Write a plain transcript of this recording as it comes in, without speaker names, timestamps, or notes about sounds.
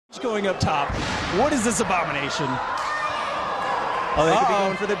Going up top. What is this abomination? Oh, they could be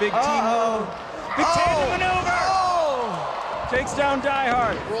going for the big team. Big tandem maneuver. Takes down Die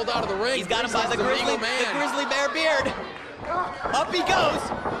Hard. Rolled out of the ring. He's got him by the grizzly bear beard. Up he goes.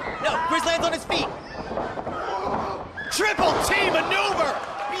 No, Grizz lands on his feet. Triple T maneuver.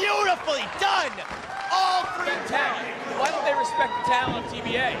 Beautifully done. All three talent. Why don't they respect the talent of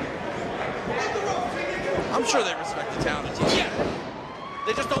TBA? I'm sure they respect the talent of TBA.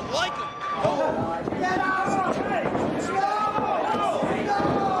 They just don't like him.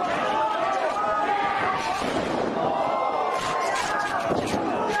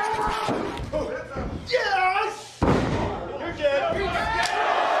 Yes! You're dead.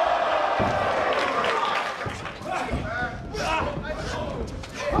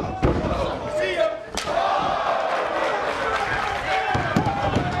 See ya.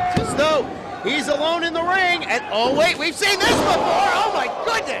 Just though he's alone in the ring, and oh wait, we've seen this before. Oh my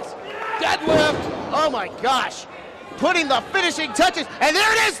goodness! Deadlift. Oh my gosh! Putting the finishing touches, and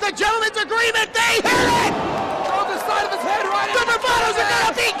there it is, the gentleman's agreement. They hit it. Throws the side of his head right The Bravados are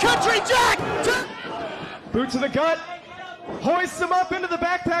gonna beat Country Jack. Boot to the gut, hoists him up into the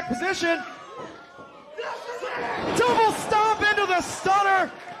backpack position. Double stomp into the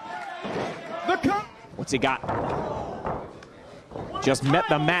stunner. What's he got? Just met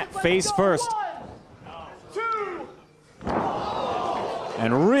the mat face first.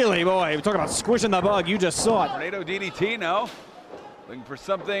 And really, boy, we're talking about squishing the bug. You just saw it. Tornado DDT now. Looking for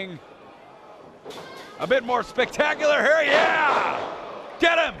something a bit more spectacular here. Yeah!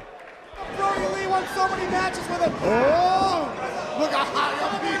 Get him! Brody Lee won so many matches with him. Oh! Look how high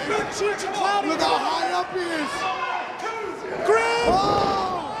up he is. Look how high up he is. Grizz!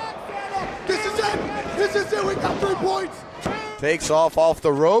 Oh! This is it. This is it. We got 3 points. Takes off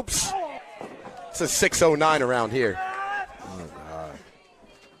the ropes. It's a 6:09 around here.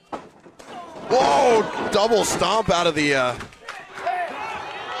 Whoa! Double stomp out of the.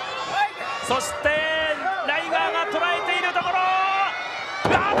 そしてライガーが捉えているところ。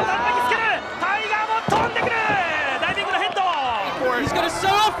叩きつける。タイガーも飛んでくる。ダイビングのヘッド。He's gonna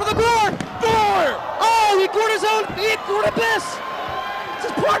set off for the gourd. Oh, he gored his own. He gored abyss. It's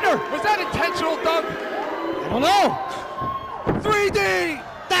his partner. Was that intentional, Doug? I don't know. 3D.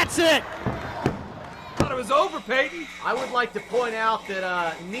 That's it. Thought it was over, Peyton. I would like to point out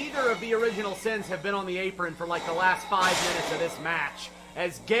that neither of the original Sins have been on the apron for like the last 5 minutes of this match,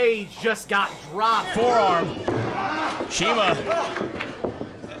 as Gage just got dropped. Forearm. Shima.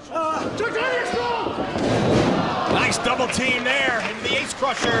 Nice double team there into the Ace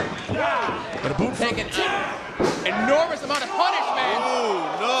Crusher. But a boot Taking enormous amount of punishment.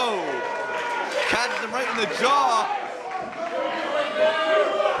 Oh, no. Catches him right in the jaw.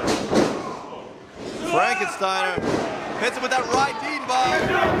 Frankensteiner hits him with that right Dean bomb.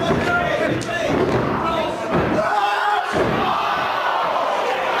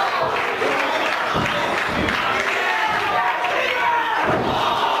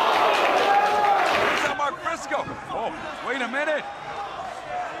 Mark Briscoe. Oh, wait a minute.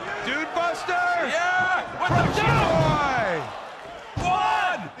 Dude Buster. Yeah. What the boy?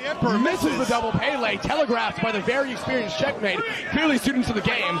 One. The Emperor misses the double Pele, telegraphed by the very experienced checkmate. Clearly students of the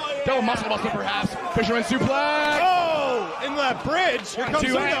game. Double muscle buster perhaps. Fisherman suplex. Oh! In that bridge. Here comes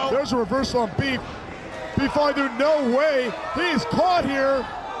Uno. There's a reversal on Beef. Beef either no way. He's caught here.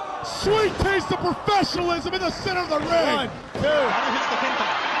 Sweet taste of professionalism in the center of the ring. 1, 2.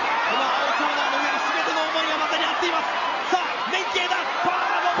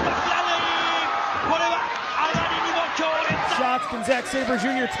 Shots can Zack Sabre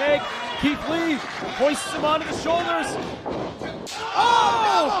Jr. take. Keith Lee hoists him onto the shoulders.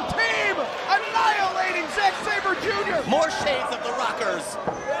 Oh! Team annihilating Zack Sabre Jr. More shades of the Rockers.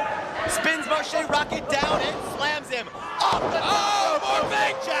 Spins Marche Rocket down and slams him off the top. More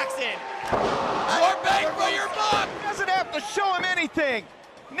bang, Jackson. More bang for your buck. Doesn't have to show him anything.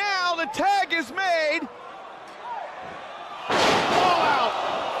 Now the tag is made. All out.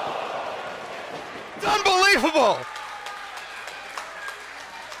 It's unbelievable.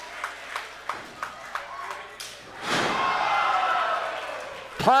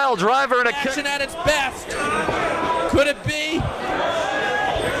 Pile driver and a Action at its best. Could it be?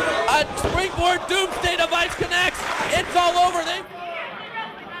 A springboard doomsday device connects. It's all over.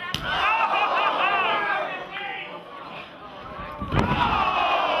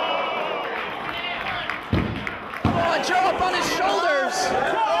 Samoa Joe up on his shoulders.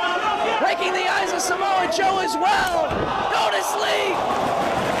 Breaking the eyes of Samoa Joe as well. Notice Lee.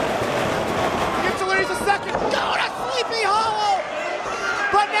 Gives the lead a second. Go to Sleepy Hollow.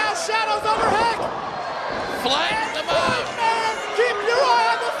 But now Shadow's overhead. Flank them out. Keep your eye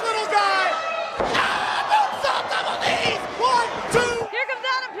on the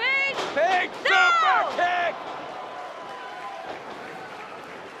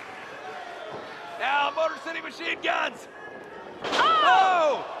Now, Motor City Machine Guns.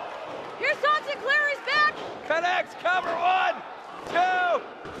 Oh! Here's Johnson Cleary's back. Connects, cover 1,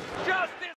 2, just